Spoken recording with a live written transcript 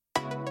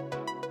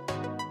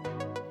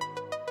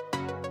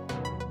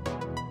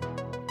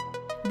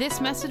This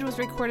message was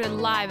recorded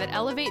live at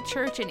Elevate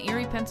Church in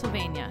Erie,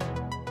 Pennsylvania.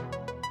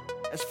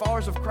 As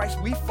followers of Christ,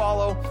 we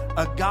follow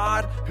a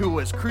God who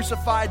was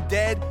crucified,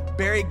 dead,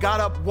 buried, got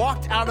up,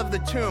 walked out of the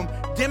tomb,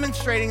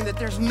 demonstrating that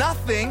there's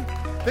nothing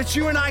that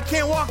you and I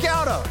can't walk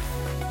out of.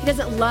 He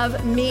doesn't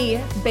love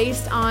me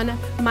based on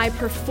my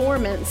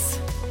performance.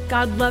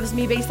 God loves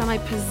me based on my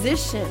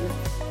position.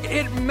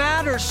 It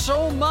matters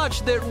so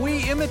much that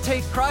we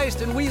imitate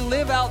Christ and we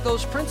live out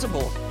those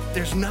principles.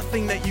 There's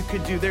nothing that you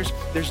could do.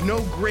 There's no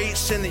great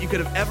sin that you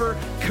could have ever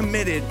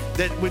committed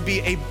that would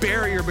be a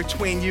barrier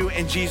between you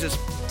and Jesus.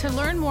 To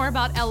learn more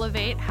about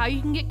Elevate, how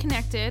you can get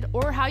connected,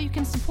 or how you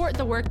can support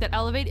the work that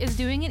Elevate is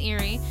doing in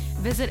Erie,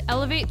 visit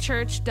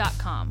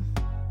elevatechurch.com.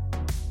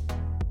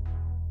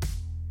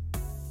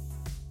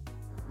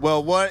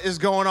 Well, what is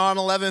going on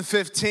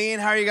 11:15?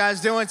 How are you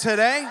guys doing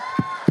today?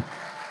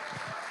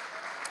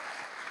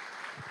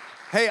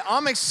 Hey,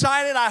 I'm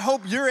excited. I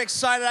hope you're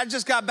excited. I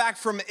just got back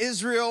from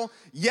Israel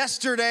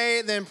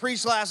yesterday, then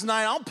preached last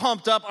night. I'm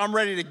pumped up. I'm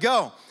ready to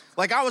go.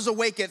 Like, I was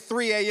awake at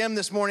 3 a.m.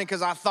 this morning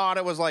because I thought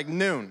it was like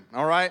noon,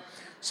 all right?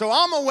 So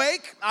I'm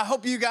awake. I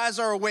hope you guys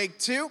are awake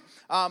too.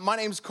 My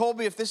name's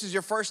Colby. If this is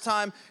your first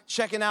time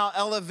checking out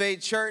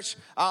Elevate Church,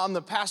 I'm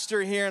the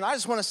pastor here, and I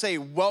just want to say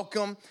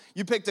welcome.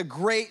 You picked a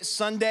great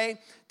Sunday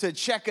to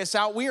check us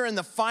out. We are in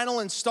the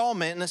final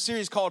installment in a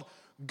series called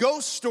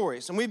Ghost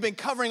Stories, and we've been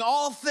covering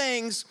all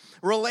things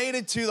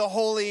related to the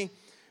Holy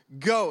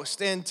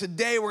Ghost, and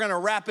today we're going to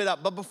wrap it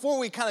up. But before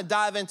we kind of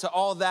dive into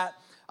all that,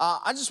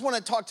 I just want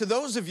to talk to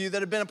those of you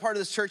that have been a part of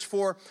this church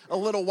for a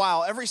little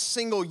while. Every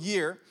single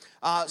year,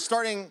 I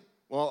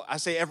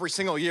say every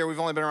single year, we've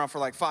only been around for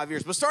like 5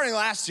 years, but starting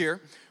last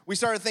year, we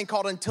started a thing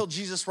called Until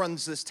Jesus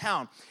Runs This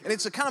Town. And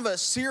it's a kind of a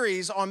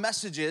series on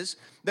messages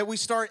that we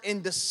start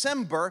in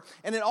December,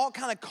 and it all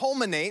kind of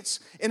culminates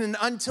in an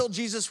Until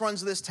Jesus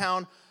Runs This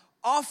Town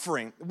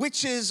offering,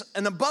 which is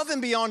an above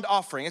and beyond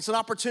offering. It's an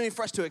opportunity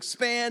for us to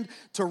expand,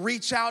 to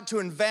reach out, to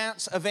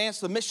advance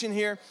the mission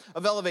here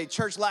of Elevate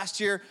Church. Last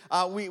year,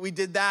 we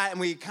did that, and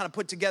we kind of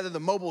put together the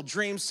Mobile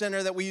Dream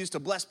Center that we use to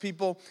bless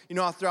people,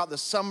 throughout the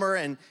summer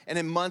and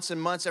in months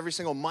and months. Every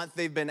single month,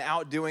 they've been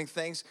out doing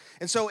things.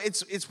 And so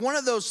it's one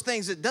of those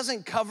things that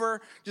doesn't cover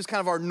just kind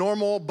of our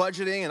normal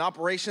budgeting and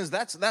operations.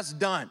 That's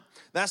done.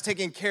 That's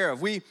taken care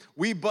of.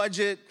 We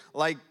budget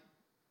like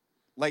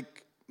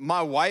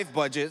my wife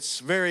budgets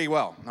very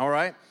well, all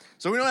right?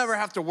 So we don't ever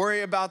have to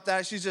worry about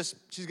that. She's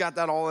got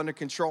that all under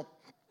control.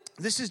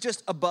 This is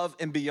just above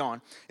and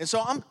beyond. And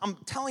so I'm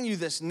telling you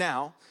this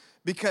now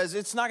because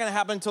it's not gonna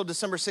happen until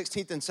December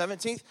 16th and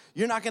 17th.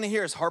 You're not gonna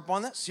hear us harp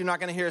on this. You're not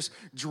gonna hear us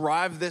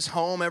drive this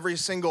home every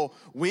single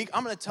week.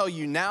 I'm gonna tell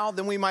you now,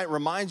 then we might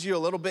remind you a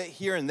little bit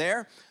here and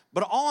there.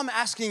 But all I'm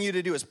asking you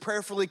to do is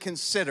prayerfully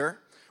consider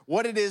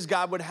what it is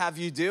God would have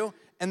you do,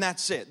 and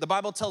that's it. The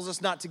Bible tells us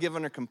not to give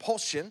under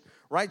compulsion,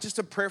 right? Just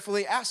to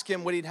prayerfully ask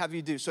him what he'd have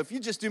you do. So if you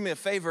just do me a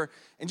favor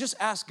and just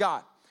ask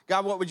God,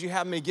 what would you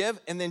have me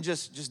give? And then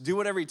just do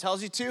whatever he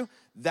tells you to,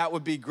 that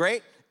would be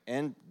great.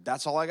 And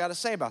that's all I got to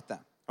say about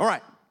that. All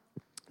right.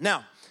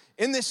 Now,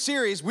 in this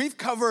series, we've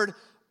covered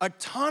a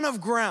ton of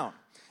ground.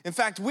 In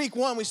fact, week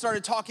 1, we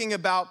started talking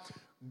about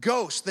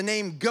ghost, the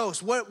name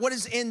ghost. What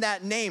is in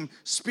that name,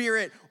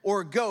 spirit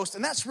or ghost?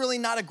 And that's really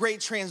not a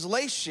great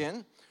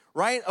translation,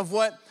 right, of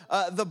what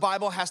the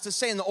Bible has to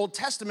say. In the Old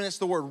Testament, it's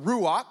the word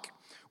ruach,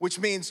 which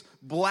means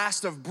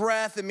blast of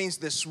breath. It means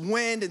this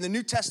wind. In the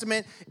New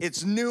Testament,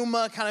 it's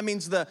pneuma, kind of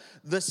means the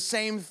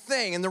same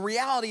thing. And the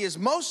reality is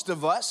most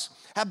of us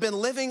have been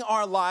living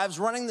our lives,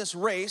 running this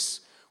race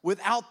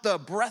without the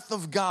breath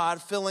of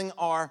God filling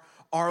our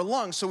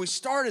lungs. So we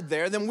started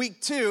there. Then week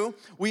 2,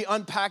 we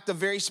unpacked a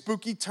very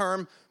spooky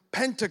term,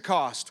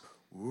 Pentecost.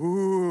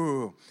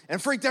 Ooh,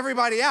 and freaked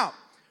everybody out,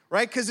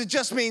 right? Because it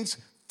just means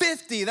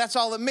 50, that's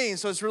all it means.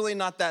 So it's really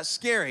not that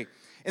scary.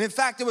 And in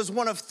fact, it was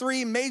one of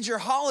 3 major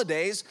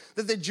holidays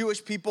that the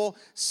Jewish people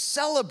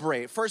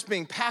celebrate. First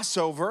being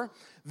Passover,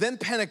 then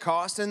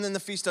Pentecost, and then the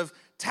Feast of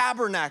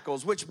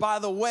Tabernacles, which, by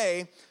the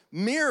way,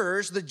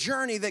 mirrors the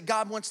journey that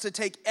God wants to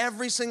take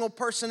every single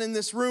person in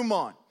this room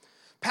on.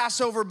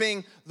 Passover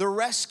being the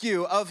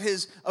rescue of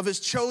his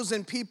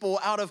chosen people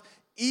out of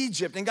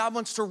Egypt, and God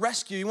wants to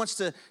rescue. He wants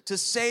to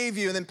save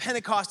you. And then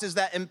Pentecost is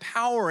that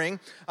empowering.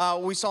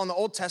 We saw in the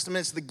Old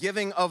Testament, it's the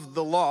giving of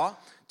the law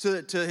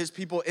to his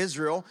people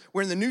Israel,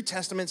 where in the New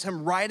Testament, it's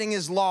him writing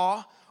his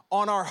law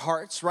on our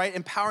hearts, right?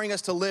 Empowering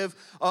us to live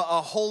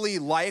a holy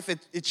life.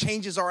 It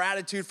changes our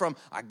attitude from,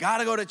 I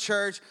gotta go to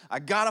church, I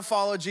gotta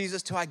follow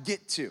Jesus, to I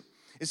get to.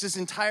 It's this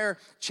entire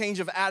change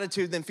of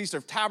attitude. Then Feast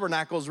of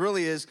Tabernacles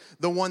really is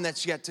the one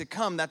that's yet to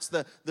come. That's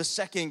the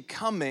second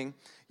coming,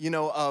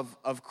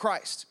 of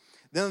Christ.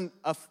 Then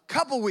a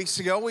couple weeks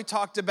ago, we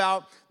talked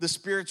about the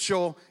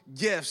spiritual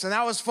gifts, and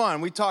that was fun.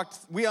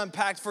 We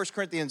unpacked 1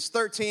 Corinthians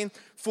 13,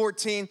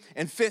 14,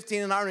 and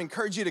 15, and I would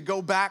encourage you to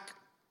go back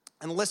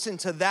and listen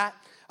to that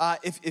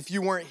if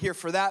you weren't here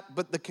for that.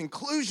 But the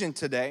conclusion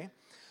today,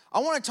 I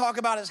want to talk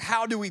about is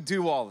how do we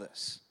do all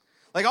this?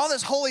 Like all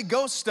this Holy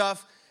Ghost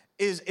stuff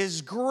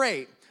is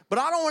great, but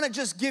I don't want to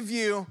just give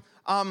you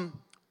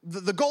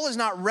the goal is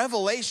not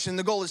revelation,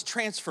 the goal is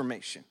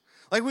transformation.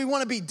 Like we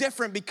want to be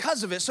different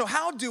because of it. So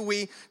how do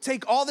we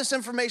take all this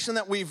information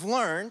that we've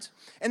learned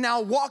and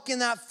now walk in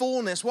that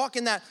fullness, walk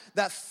in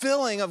that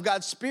filling of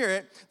God's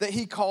Spirit that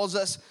he calls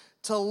us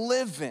to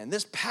live in?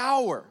 This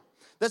power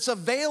that's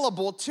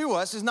available to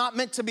us is not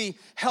meant to be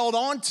held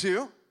on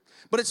to,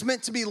 but it's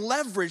meant to be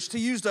leveraged, to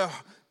use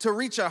to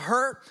reach a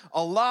hurt,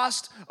 a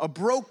lost, a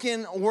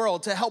broken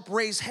world, to help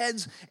raise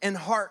heads and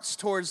hearts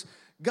towards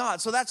God.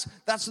 So that's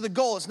the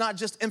goal. It's not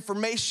just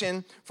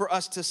information for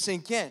us to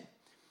sink in.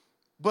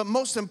 But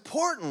most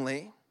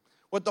importantly,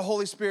 what the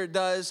Holy Spirit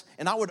does,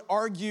 and I would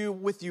argue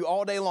with you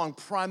all day long,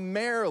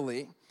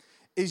 primarily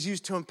is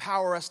used to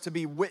empower us to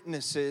be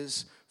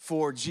witnesses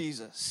for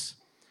Jesus.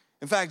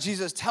 In fact,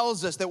 Jesus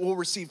tells us that we'll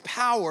receive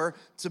power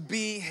to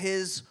be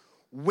his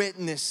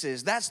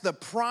witnesses. That's the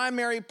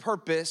primary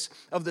purpose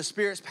of the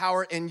Spirit's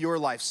power in your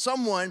life.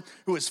 Someone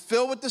who is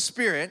filled with the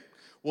Spirit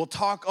will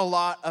talk a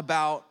lot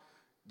about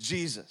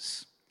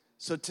Jesus.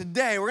 So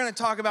today we're going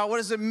to talk about what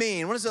does it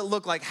mean? What does it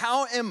look like?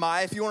 How am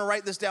I, if you want to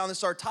write this down, this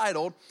is our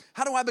title,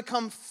 how do I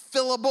become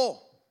fillable?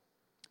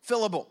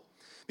 Fillable.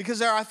 Because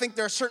I think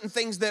there are certain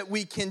things that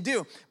we can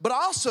do. But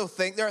I also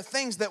think there are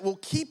things that will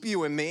keep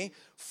you and me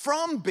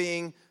from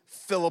being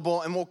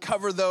fillable, and we'll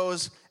cover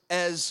those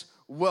as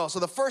well. So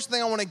the first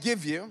thing I want to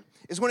give you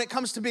is when it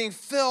comes to being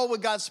filled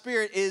with God's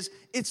Spirit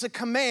it's a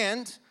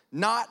command,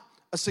 not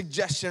a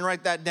suggestion.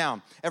 Write that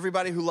down.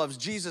 Everybody who loves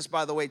Jesus,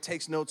 by the way,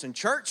 takes notes in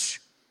church.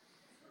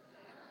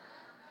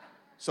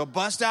 So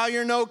bust out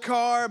your note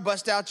card,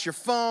 bust out your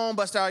phone,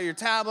 bust out your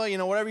tablet,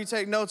 whatever you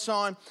take notes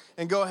on,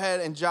 and go ahead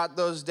and jot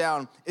those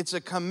down. It's a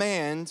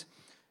command,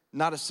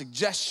 not a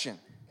suggestion.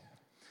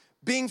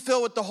 Being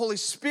filled with the Holy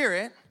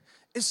Spirit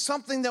is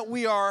something that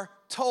we are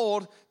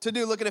told to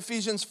do. Look at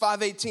Ephesians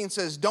 5:18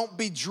 says, don't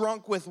be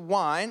drunk with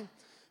wine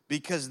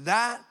because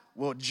that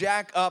will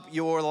jack up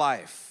your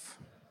life.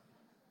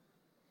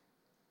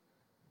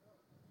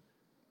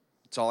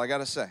 That's all I got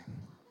to say.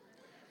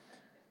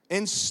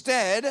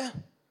 Instead,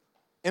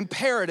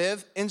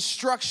 imperative,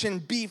 instruction,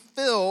 be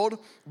filled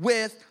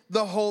with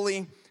the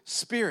Holy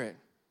Spirit.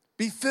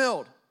 Be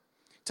filled.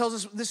 Tells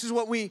us this is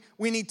what we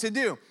need to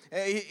do.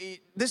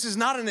 This is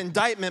not an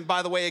indictment,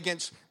 by the way,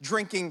 against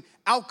drinking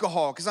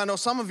alcohol, because I know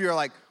some of you are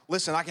like,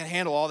 listen, I can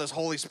handle all this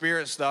Holy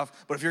Spirit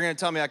stuff, but if you're going to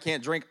tell me I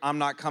can't drink, I'm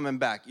not coming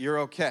back. You're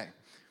okay.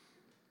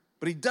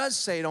 But he does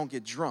say don't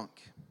get drunk.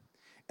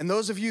 And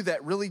those of you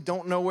that really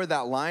don't know where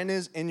that line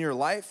is in your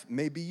life,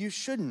 maybe you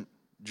shouldn't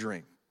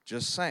drink.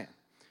 Just saying.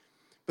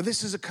 But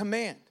this is a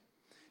command.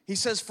 He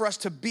says for us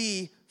to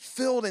be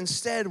filled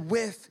instead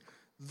with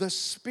the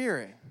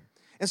Spirit.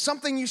 And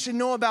something you should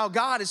know about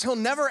God is he'll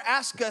never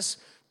ask us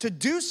to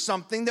do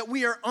something that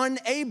we are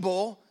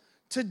unable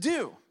to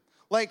do.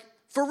 Like,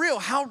 for real,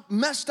 how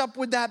messed up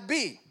would that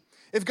be?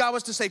 If God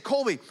was to say,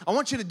 Colby, I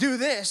want you to do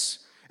this,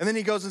 and then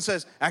he goes and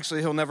says,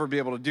 actually, he'll never be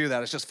able to do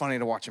that. It's just funny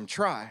to watch him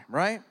try,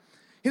 right?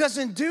 He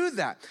doesn't do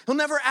that. He'll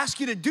never ask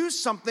you to do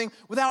something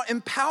without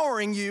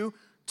empowering you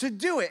to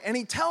do it. And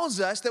he tells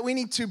us that we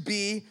need to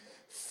be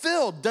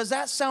filled. Does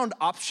that sound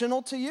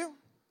optional to you?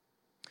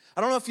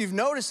 I don't know if you've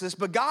noticed this,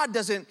 but God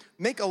doesn't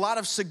make a lot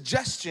of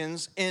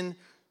suggestions in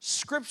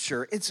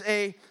Scripture. It's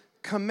a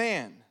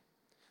command.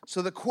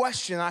 So the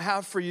question I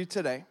have for you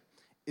today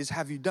is,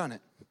 have you done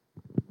it?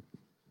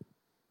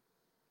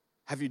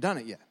 Have you done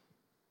it yet?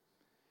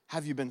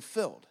 Have you been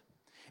filled?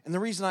 And the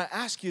reason I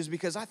ask you is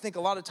because I think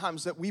a lot of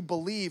times that we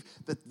believe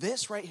that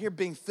this right here,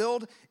 being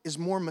filled, is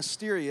more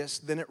mysterious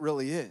than it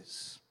really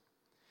is.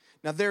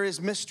 Now, there is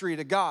mystery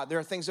to God. There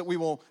are things that we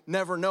will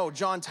never know.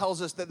 John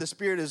tells us that the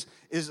Spirit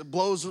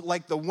blows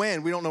like the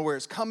wind. We don't know where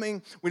it's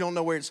coming. We don't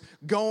know where it's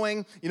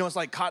going. It's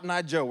like Cotton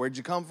Eye Joe. Where'd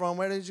you come from?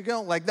 Where did you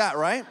go? Like that,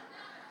 right?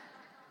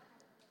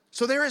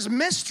 So there is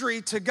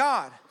mystery to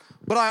God.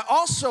 But I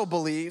also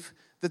believe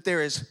that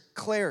there is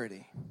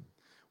clarity.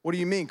 What do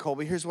you mean,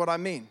 Colby? Here's what I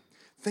mean.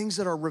 Things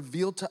that are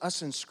revealed to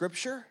us in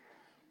Scripture,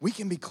 we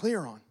can be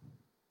clear on.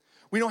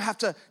 We don't have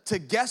to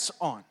guess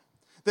on.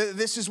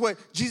 This is what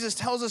Jesus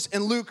tells us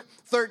in Luke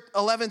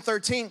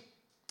 11:13.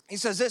 He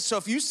says this, so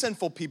if you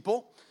sinful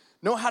people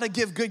know how to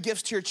give good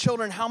gifts to your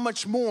children, how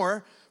much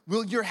more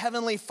will your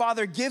heavenly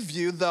Father give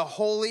you the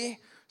Holy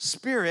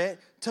Spirit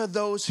to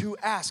those who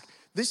ask?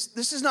 This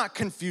is not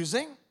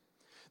confusing.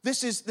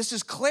 This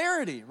is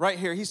clarity right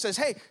here. He says,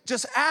 hey,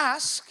 just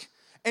ask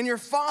and your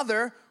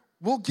Father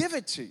will give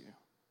it to you.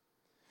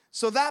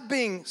 So that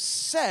being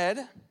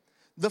said,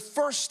 the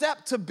first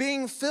step to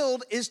being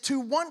filled is to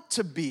want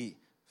to be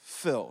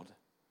filled.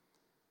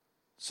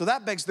 So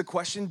that begs the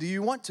question, do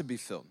you want to be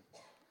filled?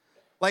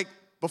 Like,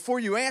 before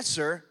you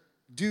answer,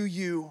 do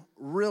you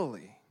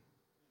really?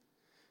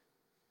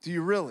 Do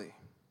you really?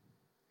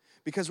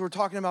 Because we're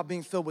talking about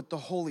being filled with the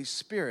Holy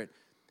Spirit.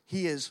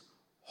 He is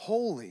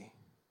holy.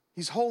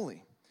 He's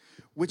holy,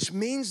 which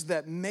means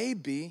that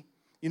maybe,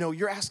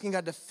 you're asking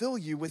God to fill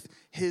you with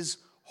his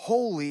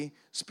Holy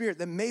Spirit,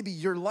 that maybe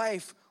your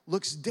life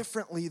looks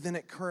differently than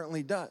it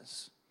currently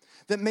does.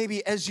 that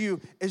maybe as you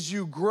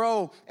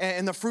grow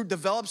and the fruit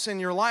develops in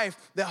your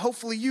life, that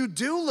hopefully you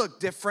do look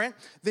different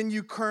than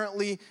you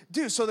currently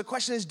do. So the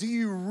question is, do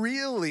you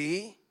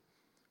really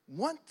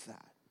want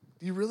that?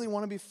 Do you really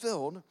want to be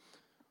filled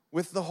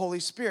with the Holy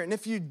Spirit? And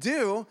if you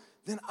do,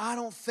 then I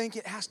don't think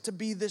it has to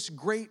be this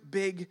great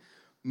big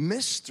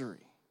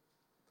mystery.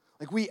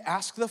 Like, we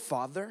ask the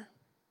Father,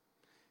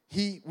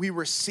 we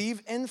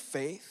receive in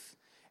faith,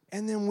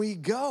 and then we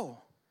go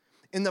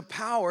in the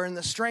power and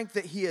the strength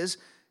that He has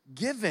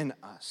given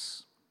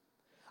us.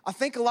 I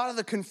think a lot of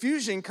the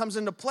confusion comes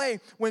into play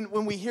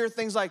when we hear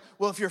things like,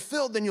 well, if you're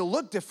filled, then you'll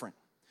look different.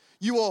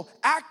 You will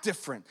act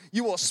different.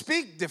 You will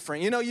speak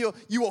different.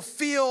 You will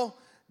feel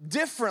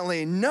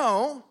differently.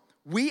 No,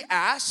 we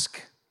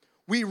ask,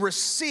 we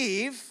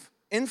receive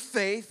in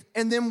faith,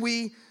 and then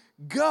we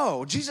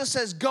go. Jesus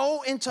says,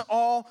 go into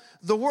all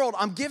the world.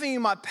 I'm giving you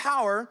my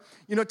power,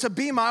 to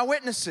be my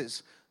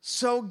witnesses.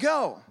 So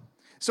go.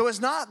 So it's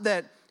not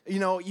that,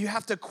 you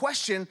have to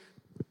question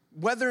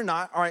whether or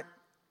not, all right,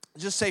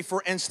 just say,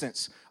 for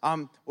instance,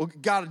 well,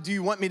 God, do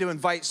you want me to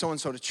invite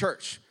so-and-so to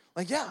church?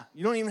 Like, yeah,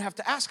 you don't even have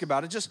to ask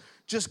about it.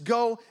 Just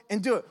go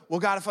and do it. Well,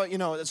 God, if at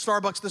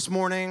Starbucks this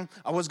morning,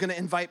 I was going to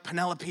invite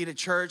Penelope to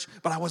church,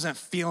 but I wasn't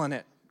feeling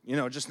it,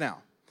 just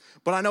now.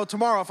 But I know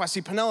tomorrow if I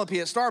see Penelope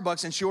at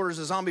Starbucks and she orders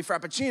a zombie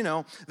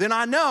frappuccino, then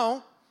I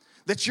know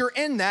that you're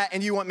in that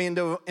and you want me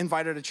to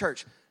invite her to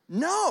church.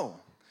 No,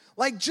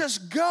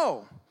 just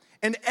go.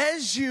 And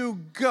as you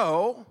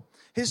go,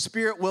 His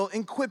Spirit will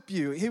equip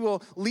you. He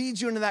will lead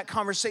you into that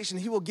conversation.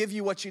 He will give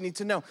you what you need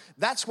to know.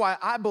 That's why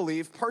I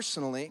believe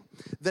personally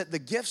that the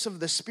gifts of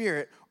the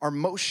Spirit are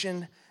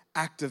motion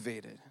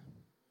activated,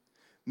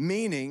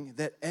 meaning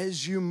that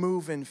as you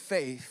move in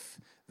faith,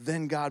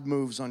 then God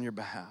moves on your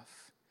behalf.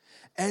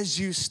 As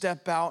you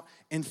step out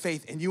in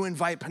faith and you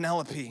invite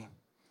Penelope,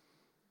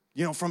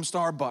 from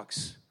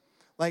Starbucks,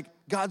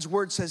 God's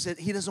word says that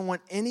He doesn't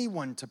want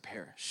anyone to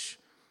perish,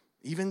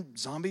 even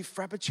zombie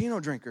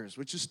frappuccino drinkers,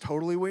 which is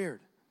totally weird.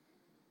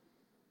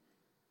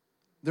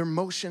 They're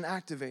motion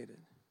activated.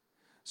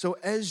 So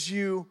as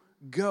you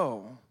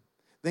go,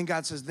 then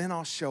God says, then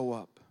I'll show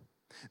up.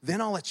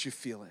 Then I'll let you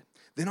feel it.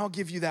 Then I'll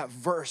give you that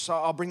verse.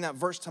 I'll bring that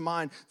verse to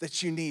mind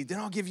that you need. Then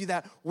I'll give you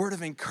that word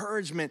of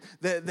encouragement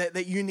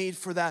that you need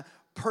for that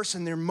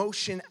person. They're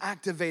motion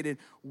activated.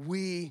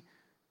 We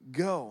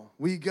go.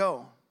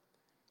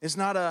 It's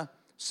not a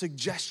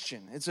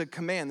suggestion. It's a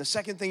command. The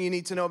second thing you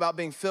need to know about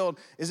being filled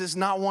is it's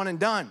not one and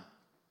done.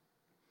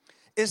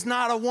 It's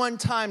not a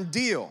one-time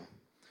deal,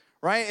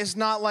 right? It's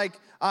not like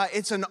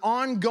it's an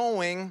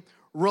ongoing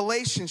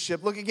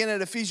relationship. Look again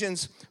at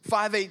Ephesians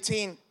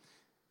 5:18.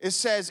 It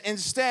says,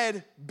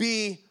 instead,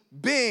 be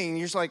being.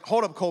 You're just like,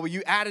 hold up, Colby,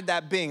 you added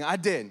that being. I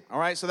did, all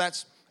right? So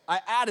I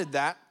added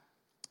that.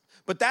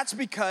 But that's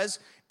because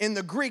in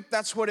the Greek,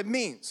 that's what it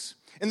means.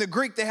 In the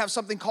Greek, they have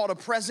something called a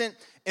present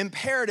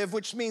imperative,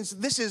 which means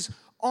this is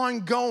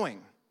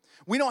ongoing.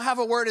 We don't have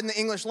a word in the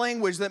English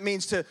language that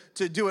means to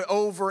do it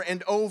over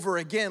and over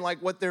again,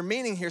 like what they're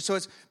meaning here. So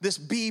it's this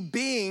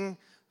being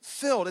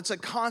filled. It's a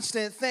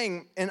constant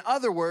thing. In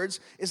other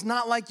words, it's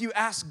not like you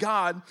ask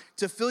God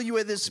to fill you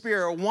with His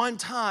Spirit one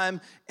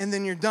time and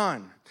then you're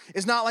done.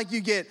 It's not like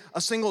you get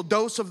a single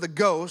dose of the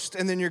ghost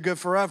and then you're good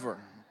forever.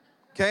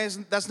 Okay?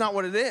 That's not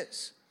what it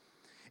is.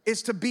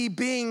 It's to be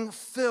being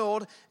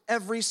filled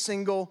every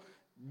single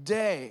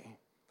day.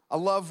 I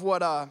love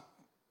what I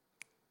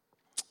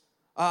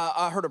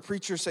heard a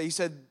preacher say. He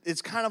said,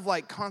 it's kind of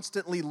like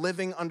constantly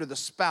living under the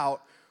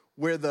spout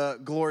where the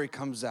glory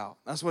comes out.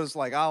 That's what it's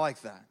like. I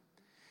like that.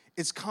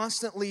 It's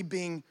constantly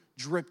being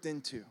dripped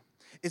into.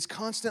 It's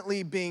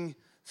constantly being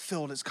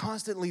filled. It's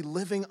constantly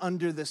living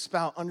under the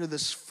spout, under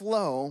this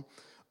flow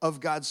of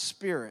God's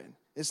Spirit.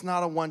 It's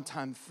not a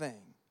one-time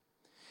thing.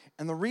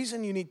 And the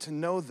reason you need to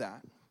know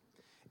that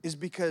is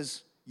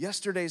because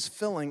yesterday's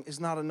filling is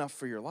not enough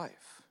for your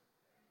life.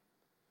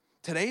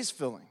 Today's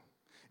filling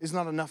is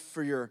not enough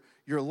for your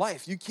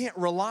life. You can't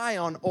rely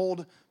on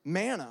old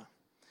manna.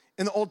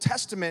 In the Old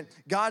Testament,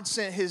 God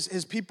sent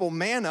his people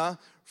manna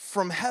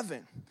from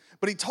heaven.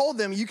 But He told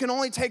them, you can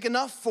only take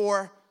enough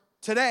for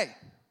today.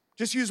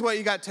 Just use what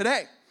you got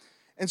today.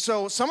 And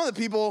so some of the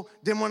people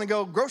didn't want to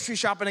go grocery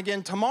shopping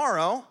again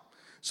tomorrow,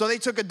 so they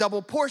took a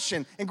double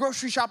portion. And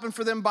grocery shopping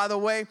for them, by the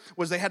way,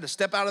 was they had to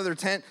step out of their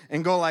tent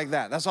and go like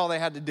that. That's all they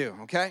had to do,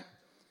 okay?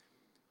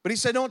 But He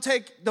said, don't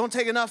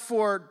take enough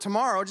for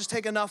tomorrow, just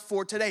take enough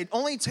for today.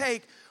 Only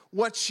take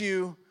what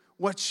you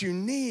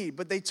need.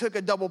 But they took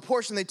a double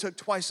portion, they took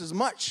twice as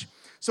much.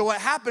 So what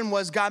happened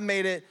was God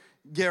made it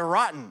get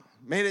rotten,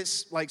 made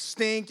it like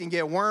stink and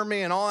get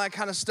wormy and all that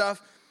kind of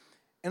stuff.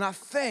 And I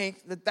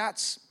think that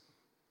that's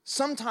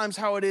sometimes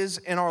how it is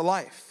in our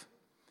life.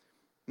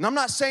 And I'm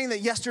not saying that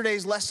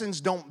yesterday's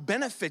lessons don't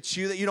benefit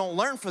you, that you don't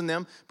learn from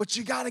them, but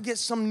you got to get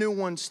some new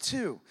ones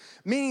too.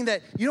 Meaning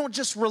that you don't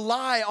just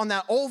rely on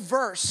that old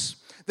verse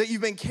that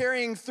you've been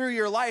carrying through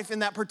your life in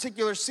that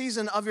particular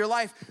season of your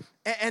life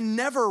and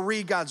never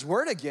read God's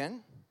word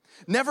again,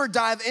 never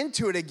dive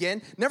into it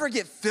again, never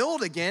get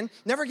filled again,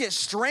 never get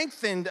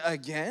strengthened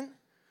again.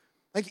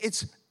 Like,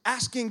 it's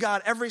asking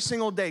God every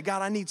single day,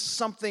 God, I need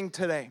something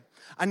today.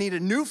 I need a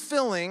new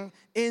filling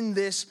in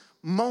this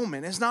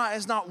moment. It's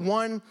not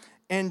one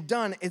and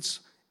done. It's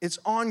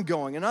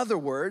ongoing. In other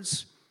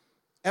words,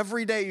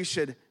 every day you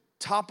should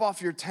top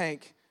off your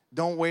tank.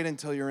 Don't wait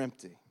until you're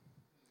empty.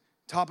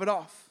 Top it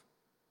off.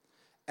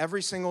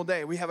 Every single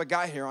day. We have a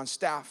guy here on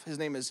staff. His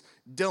name is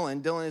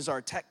Dylan. Dylan is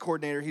our tech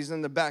coordinator. He's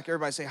in the back.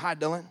 Everybody say, hi,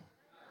 Dylan.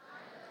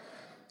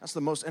 That's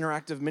the most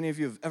interactive many of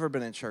you have ever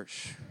been in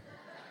church.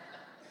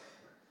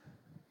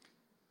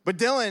 But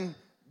Dylan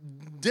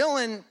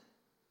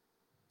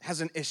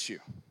has an issue.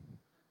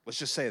 Let's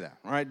just say that,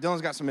 all right?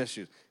 Dylan's got some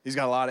issues. He's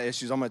got a lot of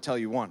issues. I'm going to tell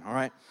you one, all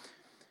right?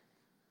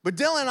 But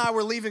Dylan and I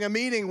were leaving a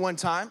meeting one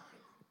time,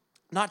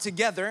 not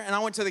together, and I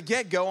went to the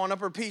Get-Go on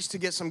Upper Peach to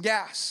get some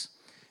gas.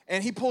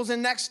 And he pulls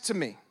in next to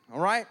me, all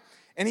right?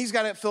 And he's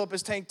got to fill up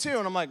his tank too.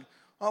 And I'm like,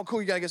 oh,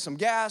 cool, you got to get some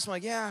gas? I'm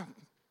like, yeah.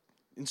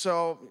 And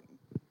so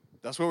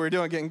that's what we were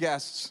doing, getting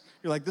gas.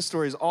 You're like, this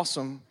story is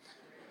awesome.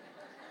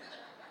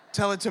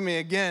 Tell it to me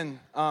again.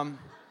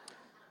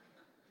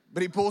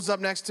 But he pulls up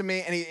next to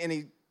me, and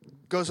he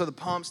goes to the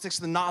pump, sticks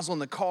the nozzle in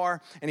the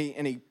car, and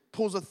he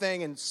pulls the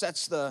thing and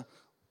sets the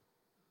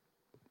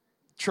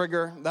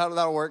trigger,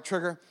 that'll work,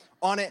 trigger,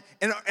 on it.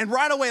 And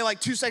right away,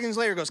 like 2 seconds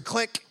later, it goes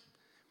click.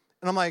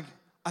 And I'm like,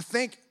 I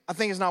think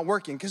it's not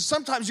working. Because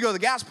sometimes you go to the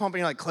gas pump and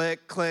you're like,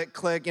 click, click,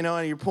 click, and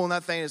you're pulling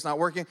that thing and it's not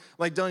working.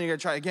 Like, Dylan, you gotta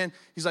try it again.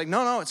 He's like,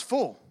 no, it's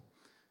full.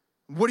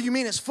 What do you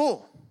mean it's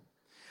full?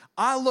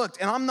 I looked,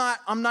 and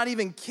I'm not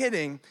even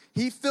kidding.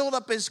 He filled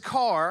up his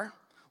car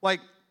like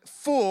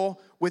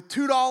full with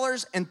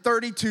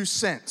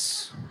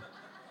 $2.32.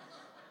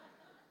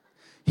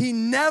 He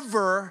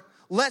never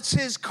lets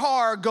his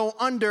car go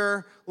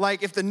under,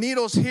 like if the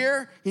needle's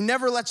here, he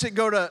never lets it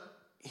go to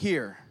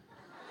here.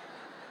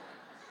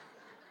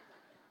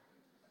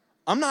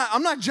 I'm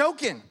not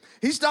joking.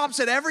 He stops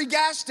at every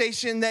gas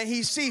station that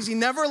he sees. He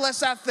never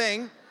lets that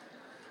thing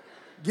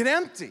get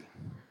empty.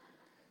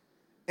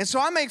 And so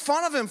I make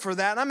fun of him for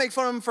that, and I make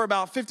fun of him for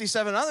about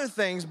 57 other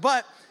things,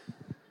 but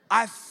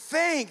I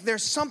think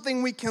there's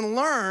something we can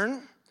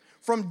learn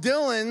from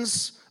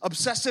Dylan's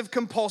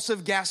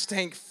obsessive-compulsive gas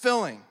tank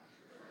filling.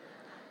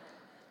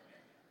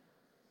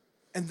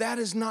 And that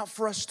is not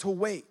for us to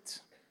wait.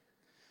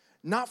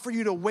 Not for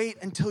you to wait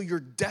until you're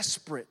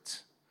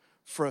desperate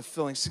for a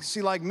filling.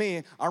 See, like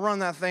me, I run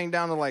that thing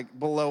down to like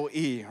below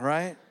E,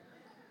 right?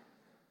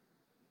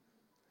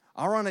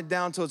 I run it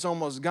down till it's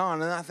almost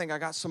gone, and I think I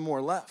got some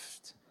more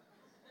left.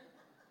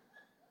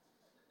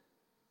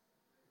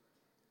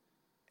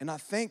 And I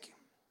think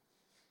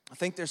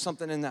there's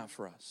something in that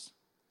for us.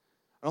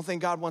 I don't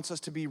think God wants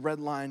us to be red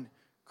line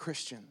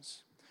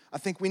Christians. I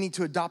think we need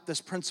to adopt this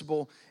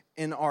principle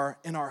in our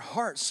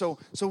hearts so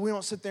we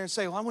don't sit there and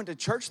say, well, I went to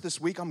church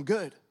this week, I'm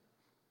good.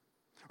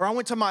 Or I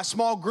went to my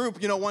small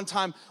group, one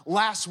time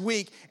last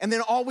week, and then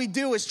all we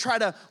do is try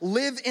to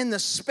live in the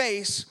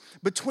space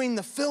between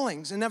the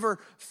fillings and never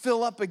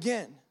fill up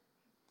again.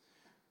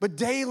 But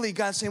daily,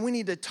 God's saying we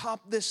need to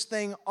top this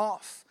thing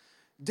off.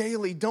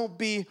 Daily, don't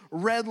be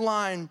red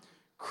line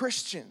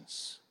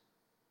Christians.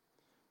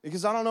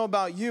 Because I don't know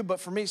about you, but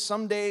for me,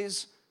 some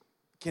days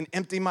can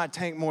empty my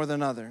tank more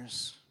than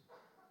others.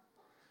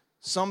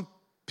 Some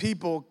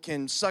people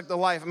can suck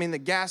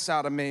the gas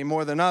out of me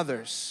more than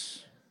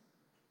others.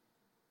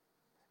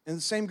 And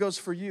the same goes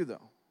for you,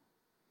 though.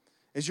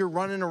 As you're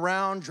running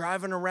around,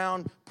 driving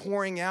around,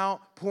 pouring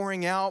out,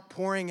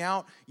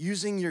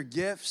 using your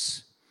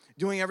gifts,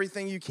 doing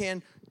everything you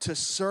can to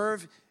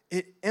serve,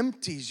 it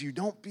empties you.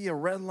 Don't be a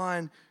red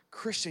line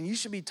Christian. You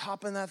should be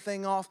topping that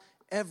thing off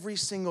every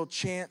single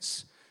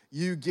chance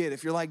you get.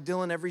 If you're like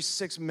Dylan, every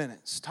 6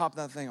 minutes, top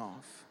that thing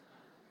off.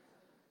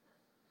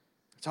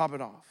 Top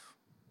it off.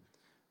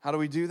 How do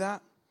we do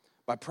that?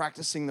 By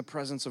practicing the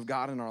presence of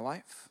God in our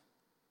life.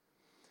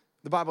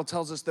 The Bible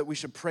tells us that we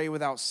should pray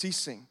without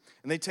ceasing.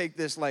 And they take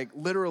this like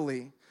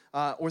literally.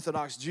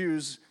 Orthodox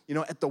Jews,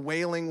 at the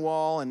Wailing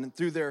Wall and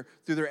through their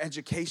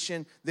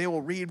education, they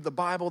will read the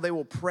Bible, they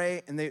will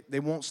pray, and they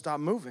won't stop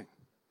moving.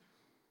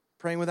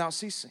 Praying without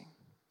ceasing.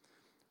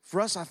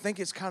 For us, I think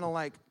it's kind of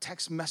like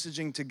text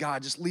messaging to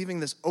God, just leaving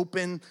this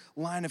open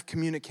line of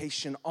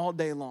communication all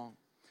day long.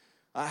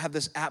 I have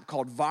this app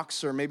called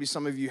Voxer. Maybe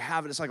some of you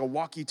have it. It's like a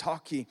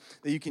walkie-talkie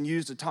that you can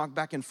use to talk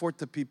back and forth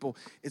to people.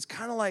 It's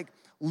kind of like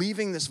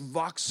leaving this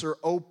Voxer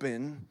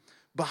open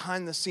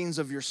behind the scenes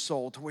of your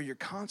soul to where you're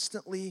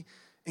constantly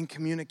in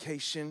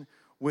communication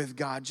with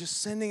God,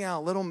 just sending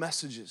out little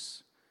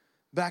messages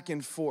back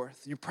and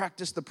forth. You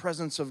practice the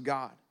presence of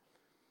God.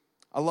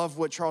 I love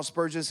what Charles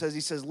Spurgeon says.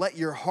 He says, let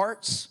your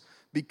hearts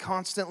be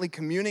constantly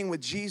communing with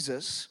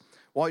Jesus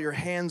while your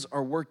hands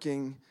are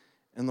working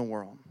in the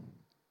world.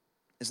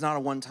 It's not a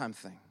one-time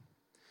thing.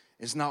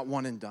 It's not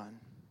one and done.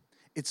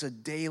 It's a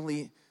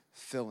daily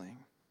filling.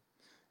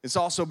 It's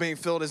also being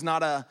filled is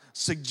not a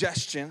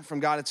suggestion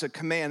from God, it's a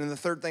command. And the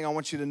third thing I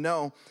want you to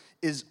know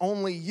is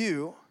only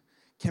you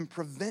can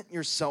prevent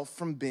yourself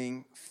from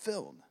being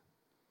filled.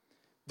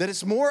 That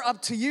it's more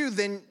up to you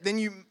than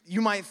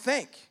you might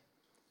think.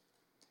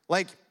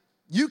 Like,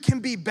 You can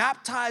be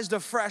baptized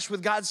afresh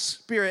with God's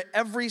Spirit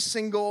every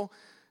single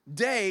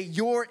day.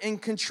 You're in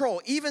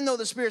control. Even though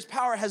the Spirit's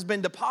power has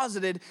been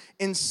deposited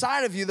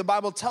inside of you, the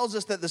Bible tells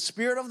us that the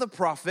spirit of the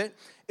prophet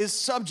is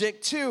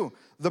subject to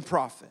the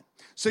prophet.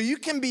 So you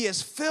can be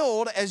as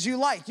filled as you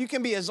like. You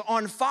can be as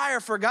on fire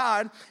for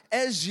God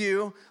as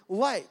you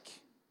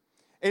like.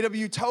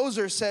 A.W.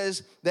 Tozer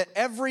says that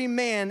every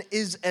man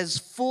is as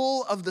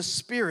full of the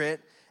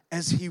Spirit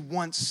as he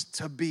wants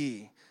to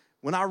be.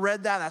 When I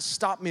read that, that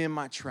stopped me in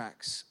my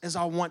tracks, as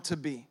I want to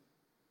be.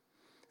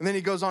 And then he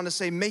goes on to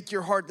say, make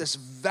your heart this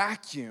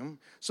vacuum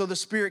so the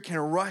Spirit can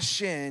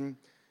rush in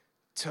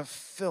to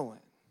fill it.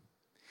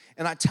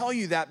 And I tell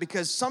you that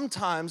because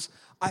sometimes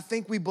I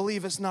think we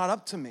believe it's not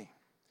up to me.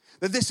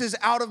 That this is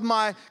out of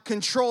my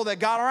control, that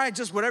God, all right,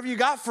 just whatever you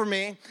got for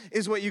me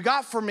is what you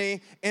got for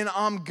me, and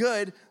I'm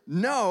good.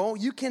 No,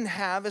 you can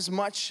have as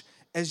much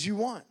as you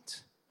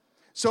want.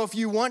 So if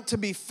you want to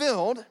be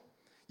filled,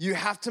 you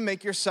have to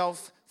make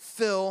yourself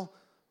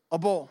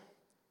fillable.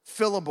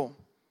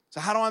 So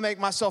how do I make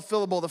myself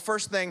fillable? The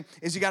first thing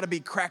is you got to be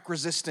crack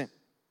resistant.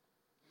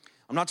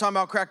 I'm not talking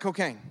about crack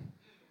cocaine.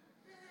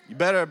 You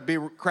better be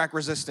crack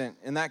resistant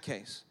in that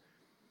case.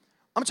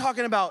 I'm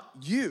talking about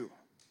you.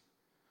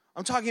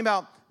 I'm talking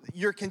about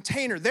your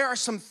container. There are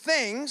some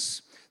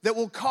things that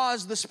will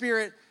cause the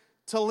Spirit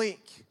to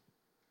leak.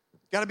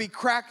 Got to be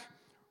crack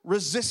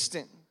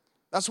resistant.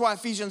 That's why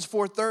Ephesians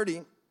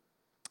 4:30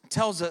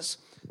 tells us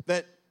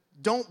that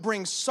don't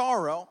bring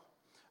sorrow.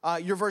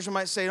 Your version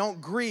might say don't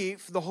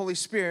grieve the Holy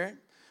Spirit,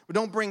 but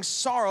don't bring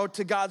sorrow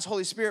to God's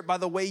Holy Spirit by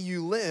the way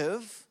you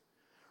live.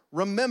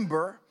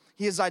 Remember,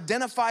 He has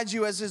identified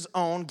you as His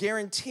own,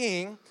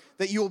 guaranteeing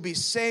that you will be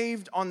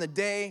saved on the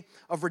day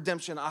of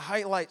redemption. I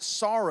highlight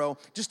sorrow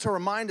just to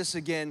remind us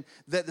again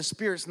that the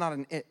Spirit's not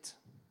an it.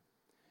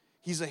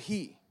 He's a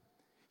He.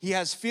 He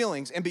has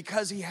feelings, and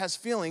because He has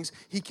feelings,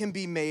 He can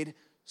be made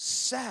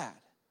sad.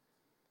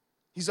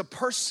 He's a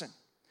person.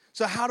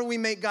 So how do we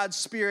make God's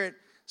Spirit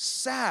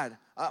sad?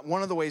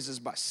 One of the ways is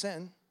by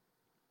sin.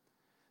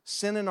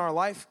 Sin in our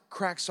life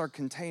cracks our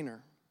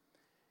container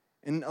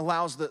and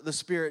allows the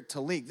Spirit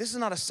to leak. This is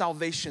not a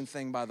salvation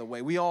thing, by the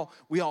way. We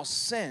all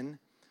sin,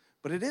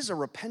 but it is a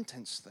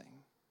repentance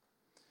thing.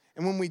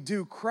 And when we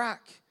do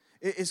crack,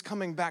 it is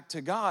coming back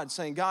to God,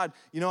 saying, God,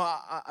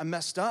 I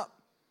messed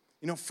up.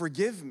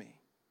 Forgive me.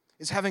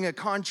 It's having a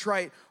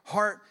contrite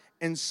heart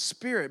and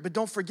spirit. But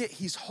don't forget,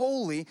 He's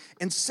holy,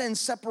 and sin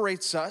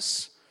separates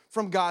us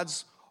from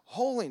God's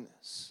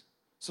holiness.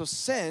 So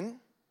sin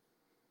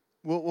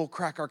will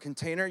crack our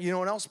container. You know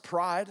what else?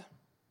 Pride.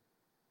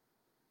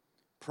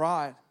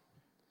 Pride.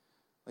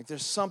 Like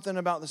there's something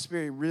about the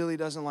Spirit. He really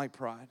doesn't like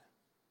pride.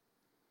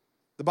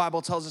 The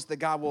Bible tells us that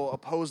God will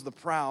oppose the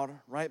proud,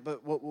 right?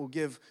 But what will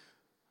give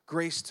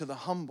grace to the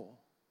humble.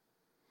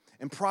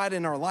 And pride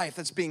in our life,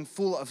 that's being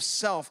full of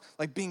self,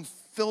 like being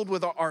filled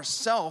with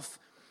ourself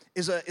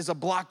is a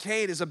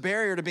blockade, is a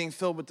barrier to being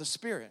filled with the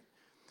Spirit.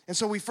 And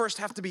so we first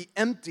have to be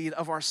emptied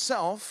of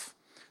ourself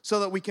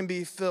so that we can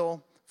be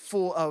full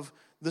of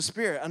the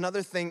Spirit.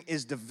 Another thing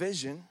is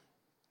division.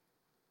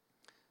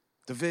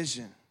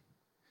 Division.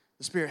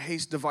 The Spirit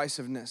hates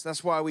divisiveness.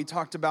 That's why we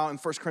talked about in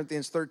 1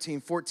 Corinthians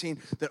 13:14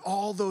 that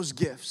all those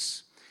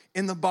gifts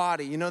in the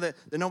body, that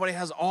nobody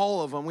has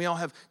all of them. We all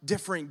have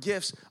different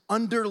gifts.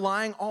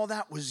 Underlying all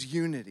that was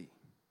unity.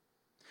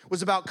 It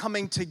was about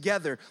coming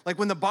together. Like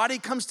when the body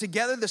comes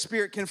together, the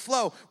Spirit can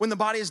flow. When the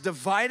body is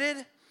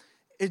divided,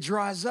 it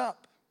dries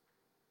up.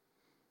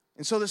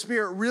 And so the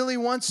Spirit really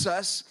wants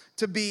us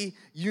to be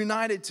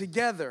united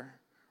together,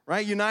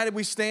 right? United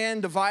we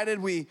stand, divided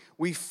we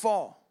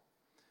fall.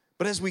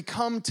 But as we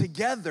come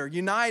together,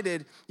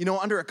 united,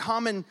 under a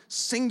common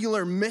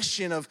singular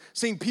mission of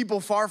seeing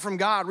people far from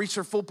God reach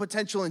their full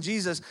potential in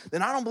Jesus,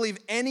 then I don't believe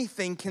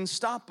anything can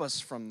stop us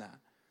from that.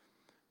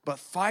 But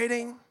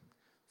fighting,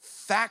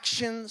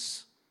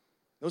 factions,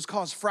 those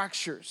cause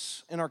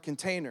fractures in our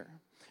container.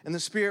 And the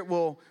Spirit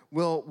will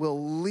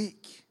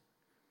leak.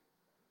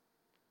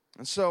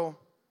 And so,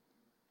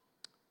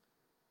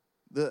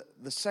 the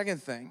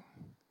second thing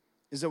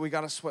is that we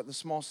got to sweat the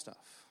small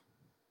stuff.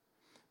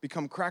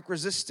 Become crack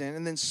resistant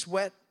and then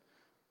sweat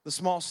the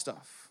small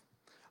stuff.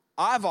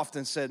 I've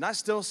often said, and I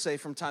still say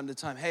from time to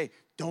time, hey,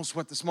 don't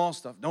sweat the small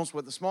stuff. Don't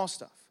sweat the small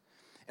stuff.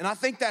 And I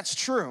think that's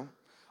true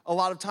a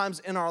lot of times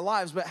in our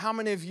lives, but how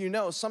many of you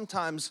know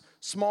sometimes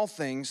small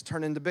things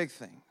turn into big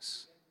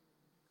things?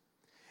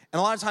 And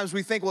a lot of times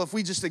we think, well, if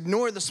we just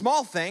ignore the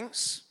small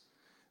things,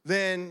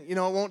 then, it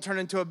won't turn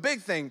into a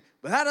big thing.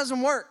 But that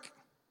doesn't work.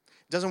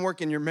 It doesn't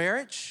work in your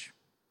marriage.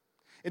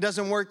 It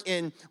doesn't work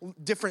in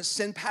different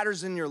sin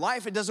patterns in your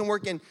life. It doesn't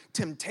work in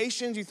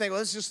temptations. You think,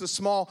 well, it's just a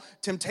small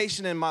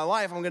temptation in my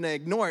life. I'm going to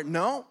ignore it.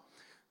 No.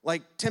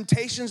 Like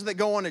temptations that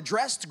go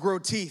unaddressed grow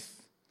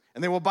teeth,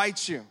 and they will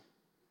bite you.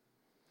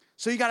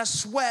 So you got to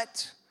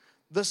sweat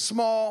the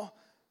small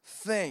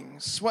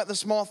things. Sweat the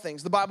small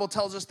things. The Bible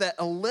tells us that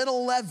a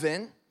little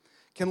leaven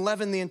can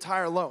leaven the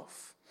entire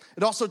loaf.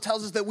 It also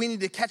tells us that we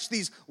need to catch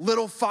these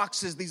little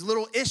foxes, these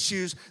little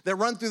issues that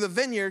run through the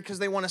vineyard because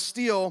they want to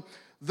steal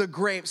the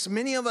grapes.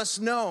 Many of us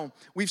know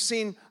we've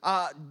seen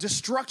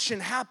destruction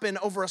happen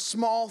over a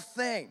small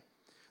thing.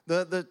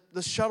 The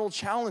shuttle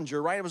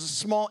Challenger, right? It was a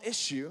small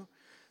issue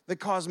that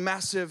caused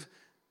massive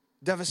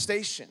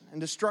devastation and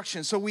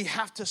destruction. So we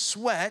have to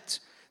sweat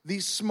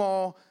these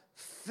small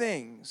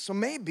things. So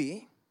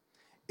maybe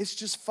it's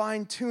just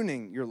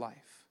fine-tuning your life.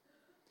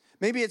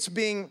 Maybe it's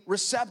being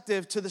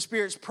receptive to the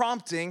Spirit's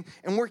prompting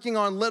and working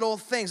on little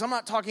things. I'm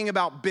not talking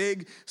about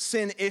big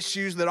sin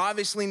issues that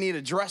obviously need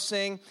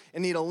addressing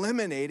and need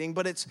eliminating,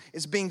 but it's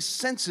being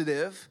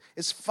sensitive,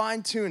 it's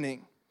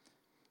fine-tuning,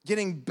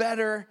 getting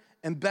better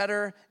and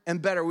better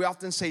and better. We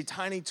often say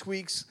tiny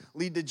tweaks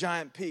lead to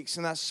giant peaks,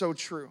 and that's so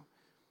true.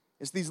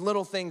 It's these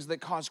little things that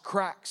cause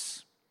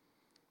cracks,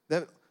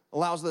 that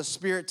allows the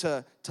Spirit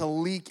to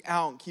leak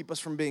out and keep us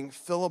from being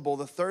fillable.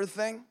 The third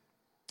thing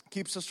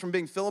keeps us from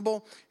being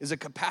fillable is a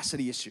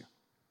capacity issue.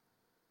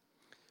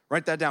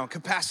 Write that down,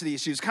 capacity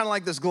issue. It's kind of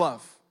like this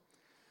glove.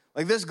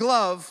 Like this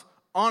glove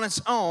on its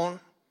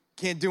own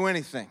can't do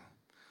anything.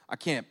 I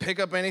can't pick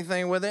up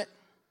anything with it.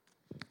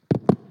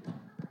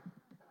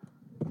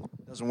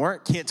 Doesn't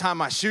work. Can't tie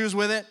my shoes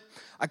with it.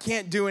 I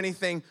can't do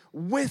anything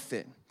with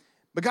it.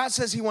 But God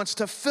says he wants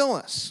to fill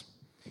us.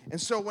 And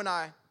so when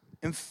I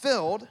am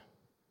filled,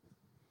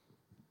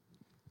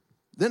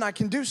 then I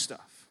can do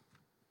stuff.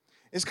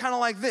 It's kind of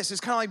like this. It's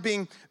kind of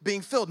like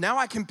being filled. Now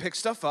I can pick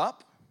stuff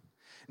up.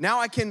 Now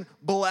I can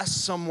bless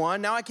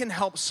someone. Now I can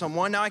help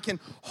someone. Now I can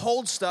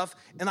hold stuff,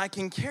 and I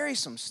can carry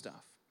some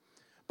stuff.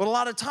 But a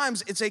lot of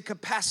times, it's a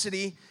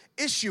capacity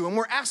issue, and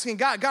we're asking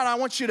God, I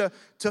want you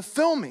to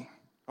fill me,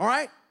 all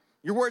right?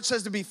 Your word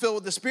says to be filled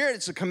with the Spirit.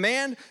 It's a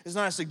command. It's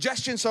not a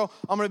suggestion, so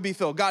I'm going to be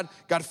filled. God,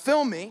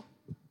 fill me.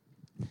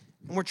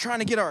 And we're trying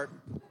to get our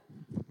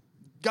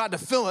God to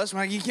fill us. We're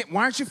like,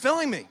 why aren't you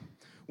filling me?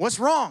 What's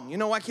wrong?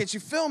 Why can't you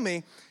fill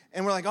me?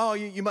 And we're like, oh,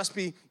 you must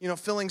be,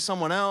 filling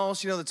someone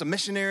else, that's a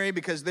missionary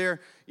because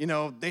they're,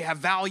 they have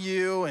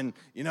value and,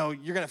 you're going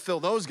to fill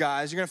those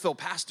guys. You're going to fill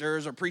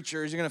pastors or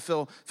preachers. You're going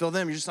to fill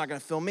them. You're just not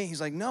going to fill me. He's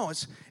like, no,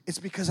 it's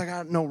because I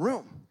got no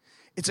room.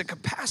 It's a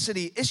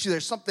capacity issue.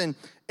 There's something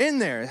in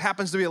there. It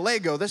happens to be a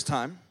Lego this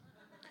time.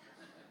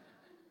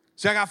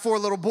 So I got 4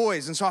 little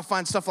boys, and so I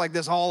find stuff like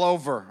this all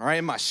over, all right,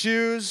 in my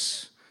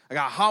shoes. I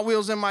got Hot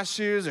Wheels in my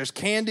shoes. There's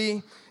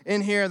candy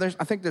in here.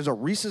 I think there's a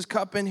Reese's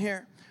cup in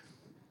here.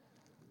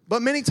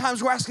 But many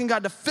times we're asking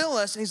God to fill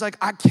us, and he's like,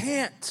 I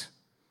can't.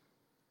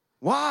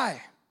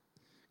 Why?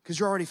 Because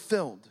you're already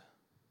filled.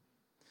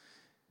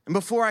 And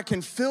before I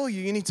can fill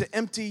you, you need to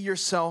empty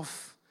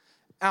yourself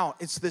out.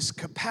 It's this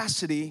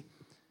capacity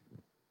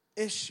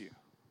issue.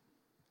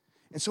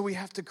 And so we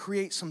have to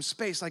create some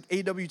space. Like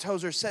A.W.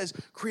 Tozer says,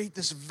 create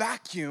this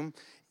vacuum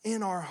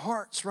in our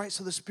hearts, right?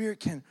 So the Spirit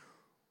can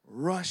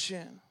rush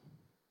in.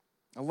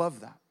 I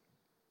love that.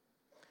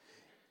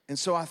 And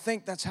so I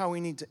think that's how we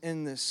need to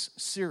end this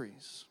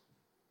series,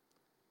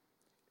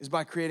 is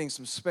by creating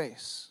some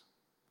space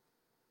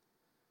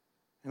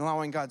and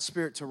allowing God's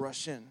Spirit to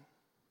rush in.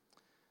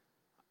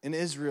 In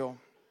Israel,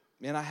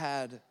 man, I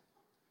had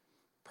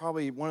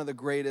probably one of the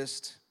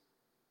greatest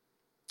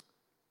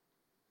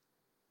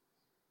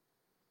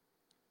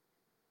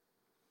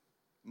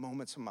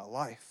moments of my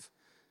life.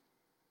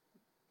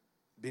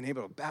 Being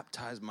able to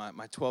baptize my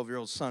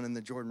 12-year-old son in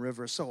the Jordan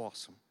River is so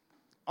awesome.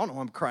 I don't know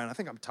why I'm crying. I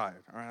think I'm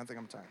tired. All right, I think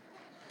I'm tired.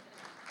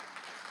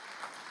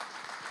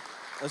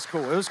 That's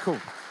cool. It was cool.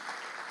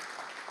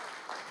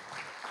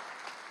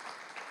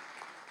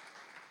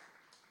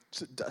 It's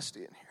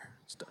dusty in here.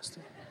 It's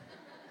dusty.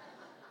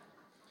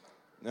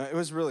 No, it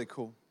was really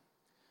cool.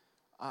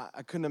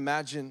 I couldn't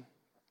imagine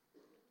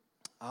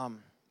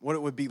what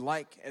it would be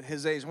like at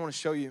his age. I want to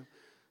show you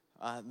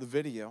the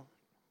video.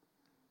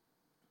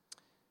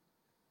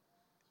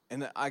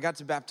 And I got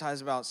to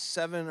baptize about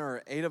 7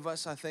 or 8 of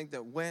us, I think,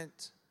 that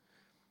went.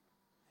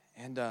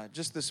 And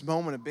just this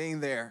moment of being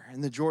there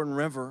in the Jordan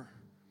River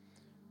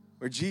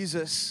where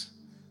Jesus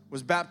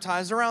was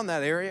baptized around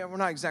that area. We're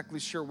not exactly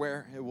sure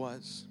where it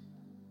was.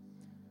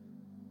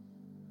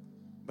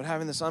 But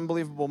having this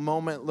unbelievable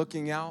moment,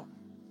 looking out,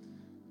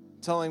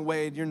 telling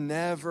Wade, you're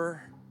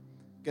never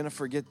going to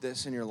forget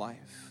this in your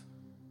life.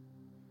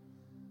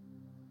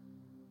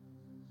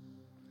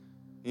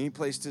 And he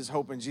placed his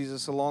hope in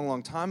Jesus a long,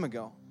 long time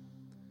ago.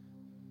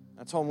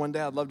 I told him one day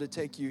I'd love to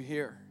take you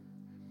here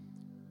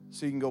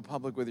so you can go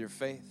public with your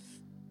faith.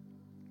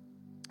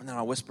 And then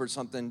I whispered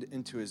something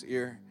into his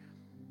ear.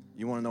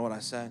 You want to know what I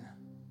said?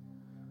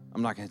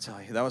 I'm not going to tell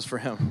you. That was for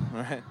him,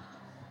 all right?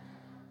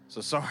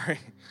 So sorry.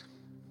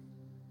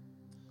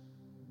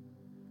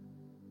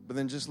 But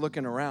then just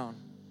looking around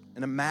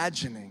and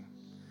imagining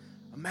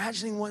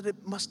what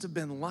it must have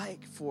been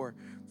like for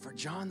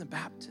John the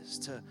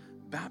Baptist to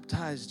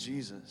baptize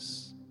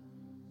Jesus.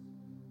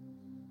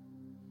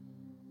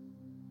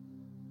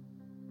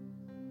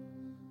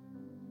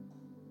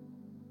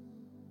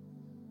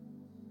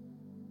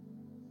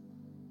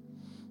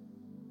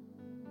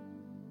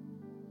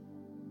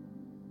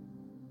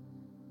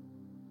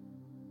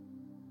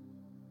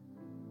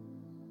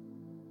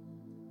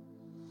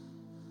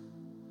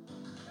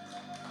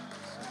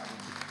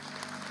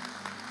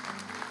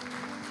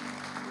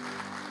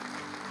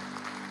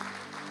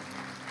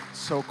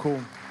 so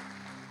cool.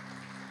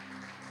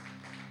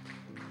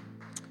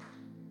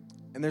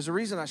 And there's a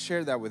reason I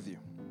shared that with you.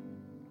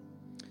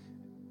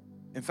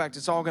 In fact,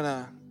 it's all going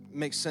to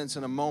make sense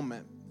in a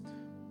moment.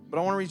 But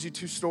I want to read you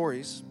two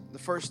stories. The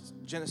first,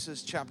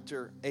 Genesis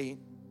chapter 8.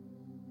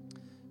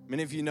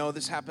 Many of you know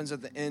this happens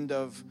at the end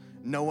of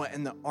Noah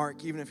and the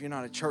ark. Even if you're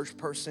not a church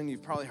person,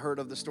 you've probably heard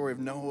of the story of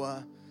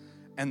Noah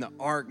and the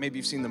ark. Maybe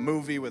you've seen the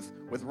movie with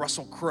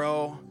Russell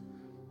Crowe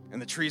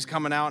and the trees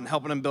coming out and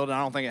helping him build it. I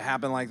don't think it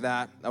happened like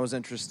that. That was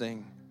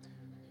interesting.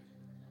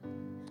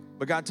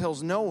 But God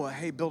tells Noah,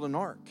 hey, build an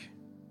ark.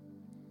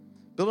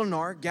 Build an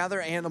ark,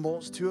 gather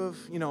animals,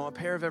 a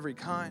pair of every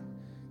kind.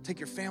 Take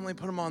your family,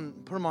 put them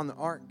on the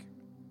ark.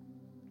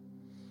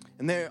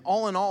 And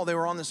all in all, they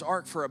were on this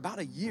ark for about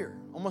a year,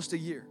 almost a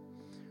year.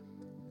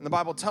 And the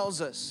Bible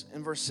tells us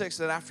in verse 6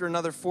 that after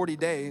another 40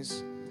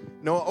 days,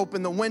 Noah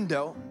opened the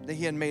window that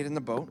he had made in the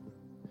boat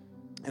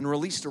and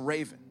released a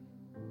raven.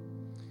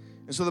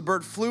 And so the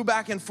bird flew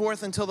back and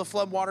forth until the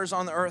floodwaters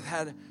on the earth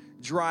had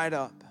dried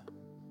up.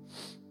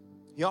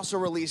 He also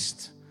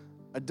released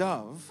a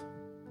dove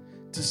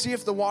to see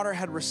if the water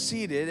had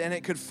receded and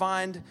it could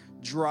find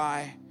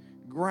dry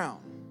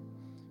ground.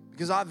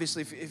 Because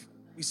obviously, if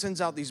he sends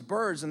out these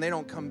birds and they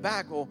don't come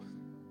back, well,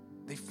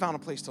 they found a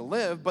place to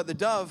live, but the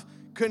dove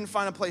couldn't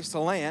find a place to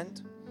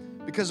land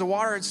because the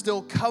water had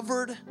still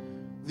covered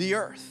the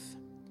earth.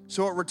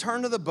 So it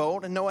returned to the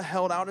boat, and Noah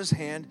held out his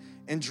hand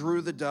and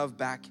drew the dove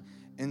back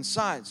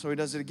inside. So he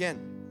does it again.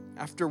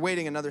 After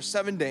waiting another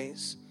 7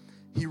 days,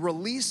 he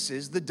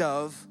releases the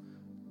dove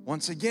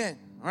once again.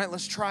 All right,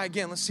 let's try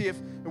again. Let's see if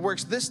it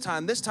works this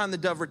time. This time the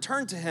dove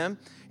returned to him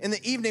in the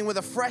evening with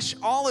a fresh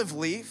olive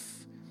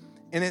leaf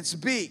in its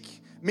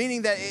beak,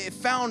 meaning that it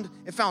found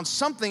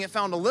something. It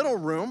found a little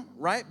room,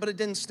 right? But it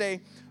didn't stay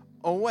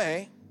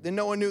away. Then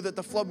Noah knew that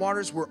the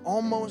floodwaters were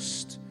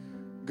almost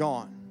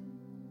gone.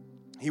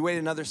 He waited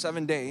another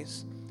 7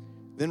 days,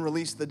 then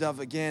released the dove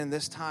again.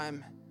 This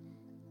time,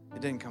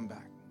 it didn't come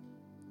back.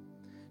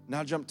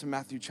 Now jump to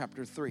Matthew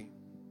chapter 3.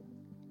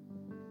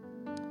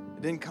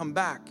 It didn't come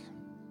back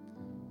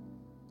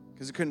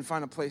because it couldn't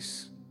find a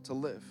place to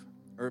live,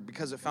 or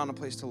because it found a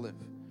place to live.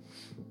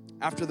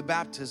 After the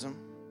baptism,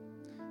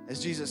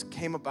 as Jesus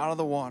came up out of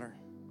the water,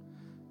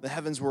 the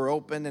heavens were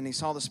opened, and he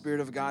saw the Spirit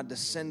of God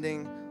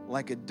descending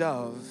like a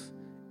dove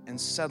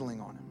and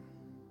settling on him.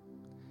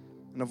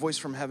 And a voice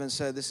from heaven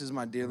said, "This is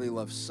my dearly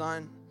loved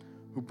Son,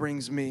 who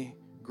brings me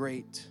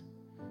great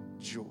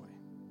joy."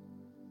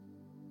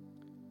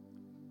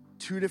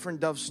 Two different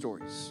dove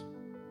stories.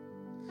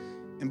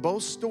 In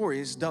both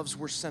stories, doves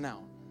were sent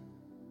out.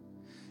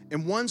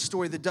 In one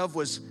story, the dove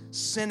was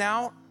sent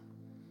out,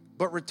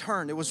 but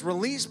returned. It was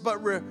released, but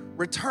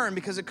returned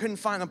because it couldn't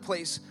find a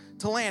place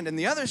to land. In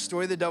the other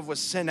story, the dove was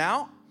sent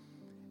out,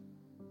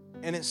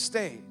 and it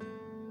stayed.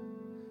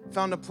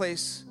 Found a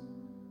place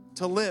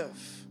to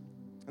live.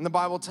 And the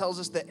Bible tells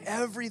us that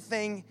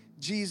everything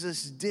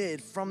Jesus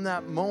did from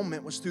that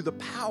moment was through the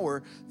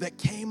power that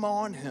came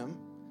on him,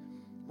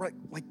 right,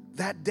 like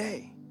that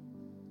day.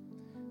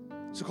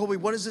 So Colby,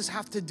 what does this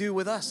have to do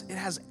with us? It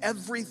has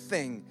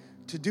everything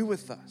to do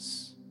with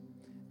us.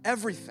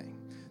 Everything.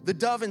 The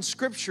dove in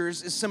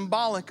scriptures is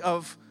symbolic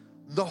of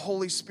the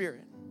Holy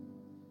Spirit.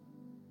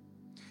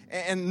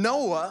 And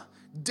Noah,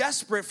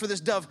 desperate for this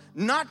dove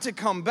not to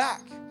come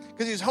back,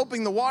 because he was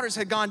hoping the waters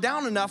had gone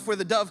down enough where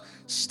the dove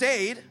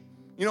stayed,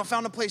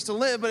 found a place to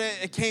live, but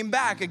it came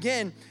back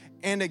again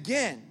and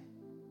again.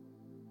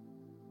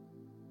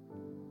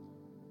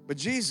 But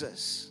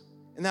Jesus,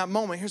 in that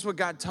moment, here's what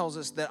God tells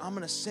us, that I'm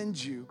going to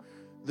send you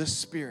the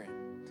Spirit.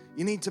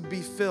 You need to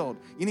be filled.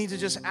 You need to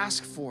just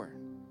ask for it.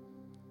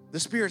 The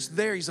Spirit's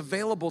there. He's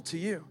available to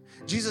you.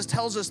 Jesus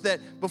tells us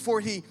that before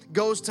he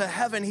goes to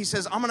heaven, he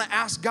says, I'm going to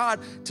ask God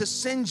to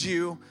send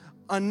you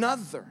a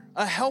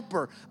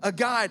helper, a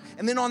guide.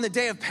 And then on the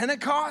day of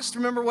Pentecost,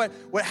 remember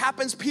what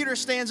happens? Peter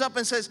stands up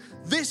and says,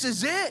 this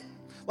is it.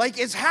 Like,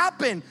 it's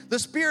happened. The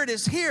Spirit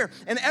is here.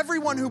 And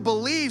everyone who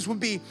believes would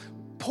be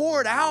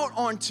poured out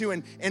onto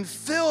and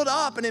filled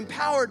up and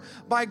empowered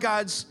by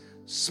God's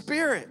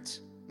Spirit.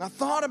 And I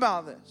thought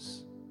about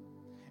this.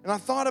 And I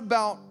thought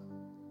about,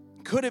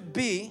 could it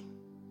be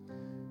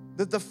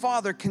that the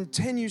Father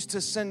continues to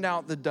send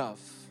out the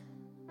dove?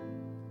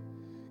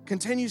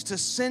 Continues to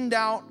send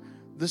out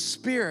the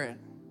Spirit,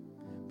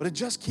 but it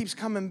just keeps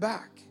coming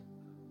back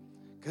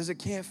because it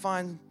can't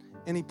find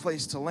any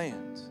place to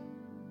land.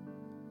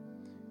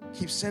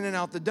 Keeps sending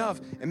out the dove.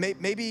 And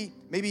maybe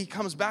he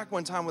comes back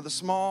one time with a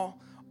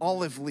small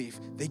olive leaf.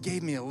 They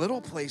gave me a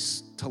little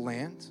place to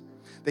land.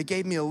 They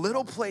gave me a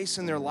little place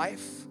in their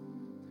life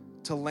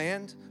to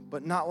land,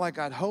 but not like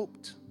I'd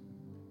hoped.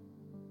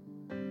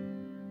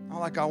 Not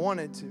like I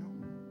wanted to.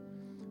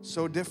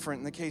 So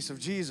different in the case of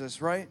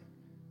Jesus, right?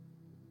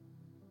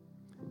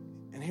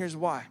 And here's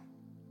why.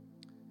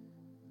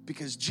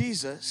 Because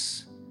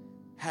Jesus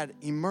had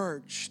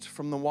emerged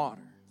from the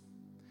water,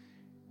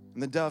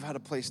 and the dove had a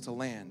place to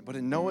land. But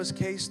in Noah's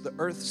case, the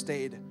earth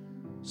stayed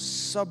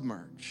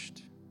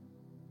submerged.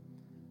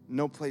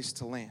 No place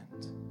to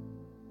land.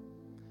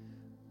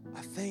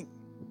 I think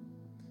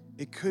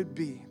It could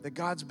be that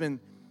God's been,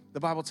 the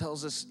Bible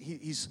tells us,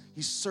 he's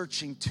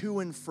searching to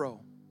and fro,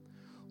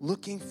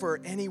 looking for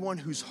anyone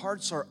whose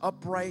hearts are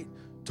upright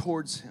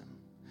towards him.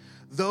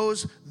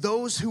 Those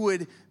who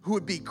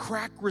would be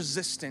crack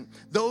resistant,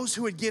 those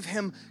who would give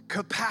him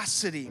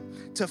capacity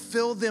to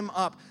fill them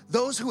up,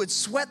 those who would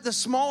sweat the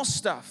small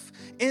stuff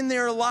in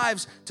their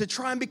lives to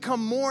try and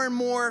become more and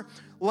more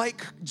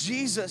like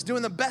Jesus,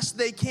 doing the best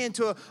they can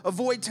to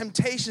avoid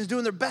temptations,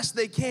 doing their best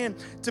they can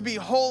to be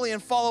holy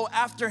and follow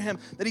after him,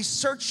 that he's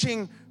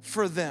searching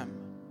for them,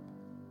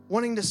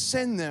 wanting to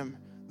send them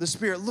the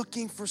Spirit,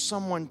 looking for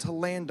someone to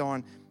land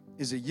on.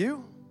 Is it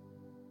you?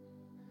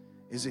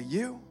 Is it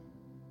you?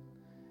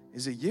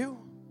 Is it you?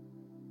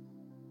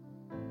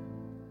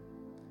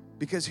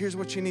 Because here's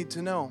what you need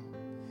to know.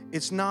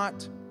 It's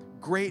not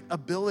great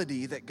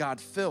ability that God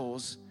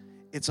fills,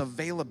 it's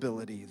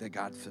availability that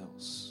God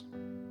fills.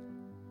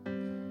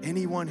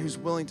 Anyone who's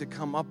willing to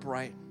come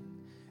upright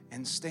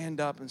and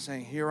stand up and say,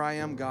 here I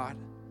am, God.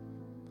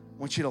 I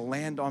want you to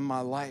land on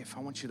my life. I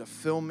want you to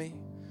fill me.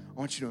 I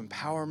want you to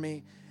empower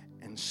me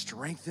and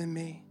strengthen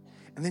me.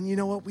 And then you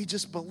know what? We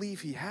just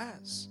believe he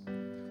has.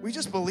 We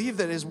just believe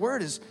that his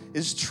word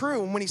is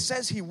true. And when he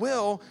says he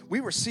will,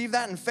 we receive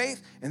that in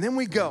faith, and then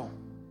we go.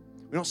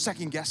 We don't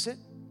second guess it.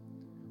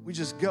 We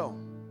just go,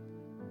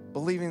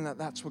 believing that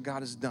that's what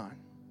God has done.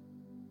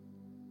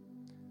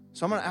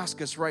 So I'm going to ask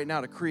us right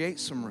now to create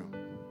some room,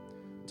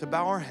 to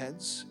bow our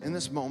heads in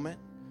this moment,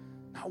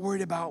 not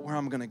worried about where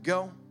I'm going to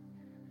go.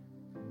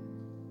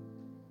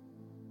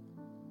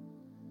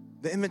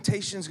 The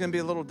invitation is going to be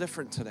a little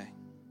different today.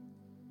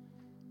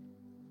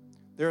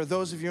 There are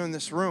those of you in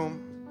this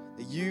room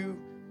that you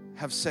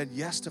have said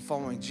yes to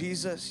following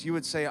Jesus. You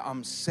would say,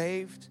 I'm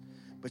saved,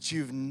 but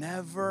you've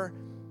never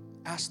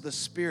asked the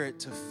Spirit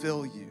to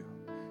fill you,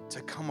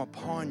 to come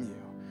upon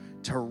you,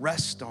 to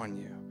rest on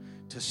you,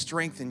 to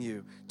strengthen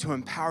you, to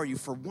empower you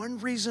for one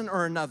reason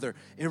or another.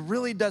 It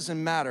really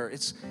doesn't matter.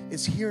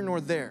 It's here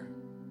nor there.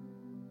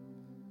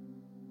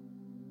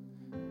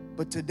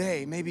 But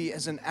today, maybe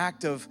as an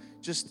act of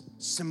just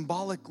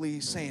symbolically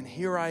saying,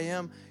 here I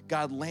am,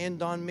 God,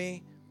 land on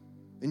me,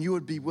 then you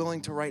would be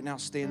willing to right now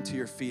stand to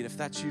your feet. If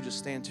that's you, just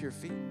stand to your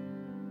feet.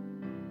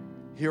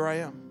 Here I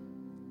am.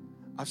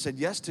 I've said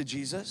yes to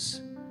Jesus,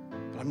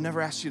 but I've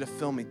never asked you to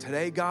fill me.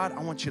 Today, God,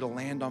 I want you to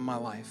land on my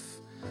life.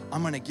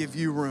 I'm going to give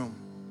you room.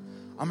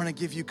 I'm going to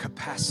give you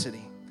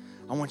capacity.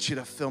 I want you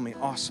to fill me.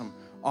 Awesome,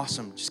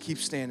 awesome. Just keep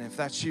standing. If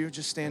that's you,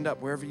 just stand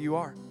up wherever you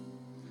are.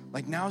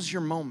 Like, now's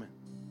your moment.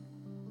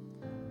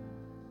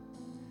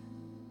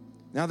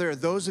 Now, there are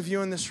those of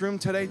you in this room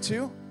today,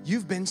 too.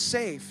 You've been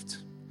saved.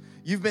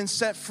 You've been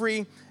set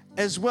free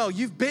as well.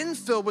 You've been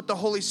filled with the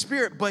Holy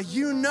Spirit, but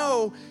you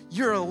know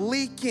you're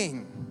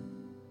leaking.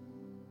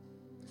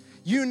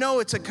 You know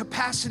it's a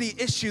capacity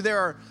issue.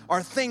 There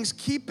are things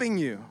keeping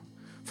you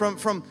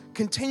from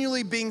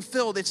continually being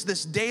filled. It's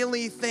this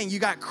daily thing. You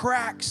got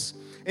cracks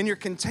in your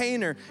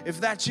container.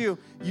 If that's you,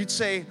 you'd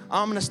say,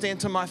 I'm going to stand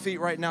to my feet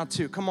right now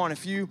too. Come on,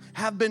 if you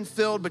have been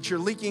filled, but you're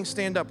leaking,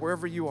 stand up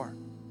wherever you are.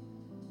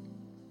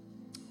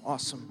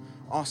 Awesome,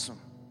 awesome.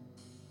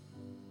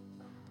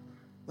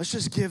 Let's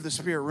just give the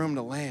Spirit room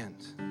to land.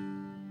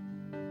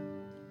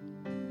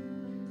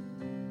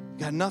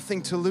 You got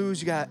nothing to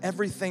lose. You got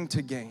everything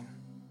to gain.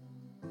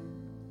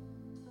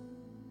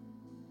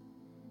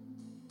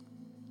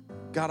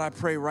 God, I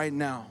pray right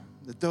now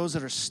that those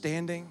that are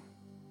standing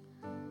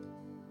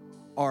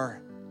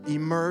are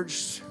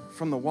emerged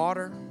from the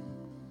water,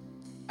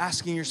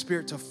 asking your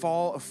Spirit to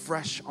fall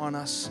afresh on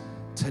us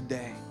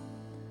today,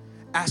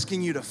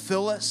 asking you to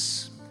fill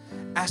us,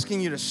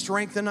 asking you to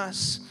strengthen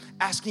us,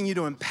 asking you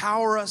to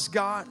empower us,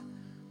 God.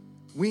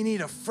 We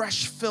need a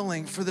fresh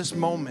filling for this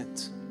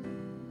moment.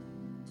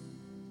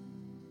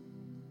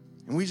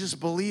 And we just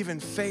believe in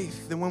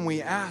faith that when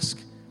we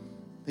ask,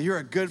 that you're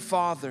a good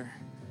Father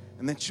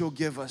and that you'll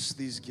give us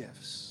these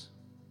gifts.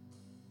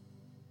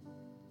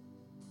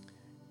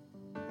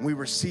 And we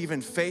receive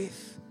in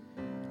faith,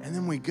 and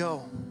then we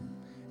go.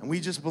 And we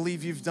just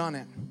believe you've done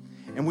it.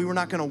 And we were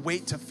not going to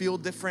wait to feel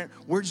different.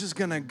 We're just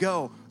going to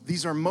go.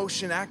 These are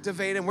motion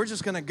activated, and we're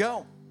just going to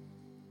go.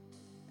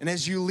 And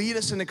as you lead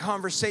us into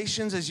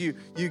conversations, as you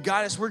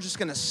guide us, we're just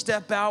going to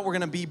step out. We're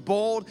going to be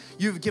bold.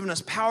 You've given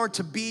us power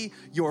to be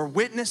your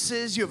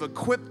witnesses. You have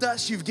equipped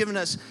us. You've given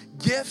us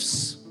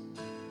gifts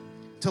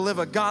to live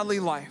a godly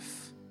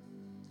life.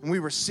 And we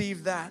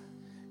receive that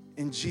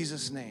in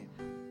Jesus' name.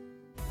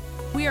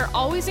 We are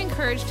always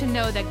encouraged to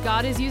know that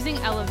God is using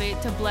Elevate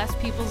to bless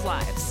people's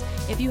lives.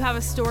 If you have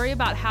a story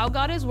about how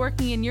God is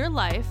working in your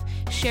life,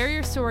 share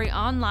your story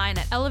online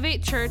at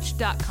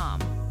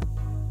elevatechurch.com.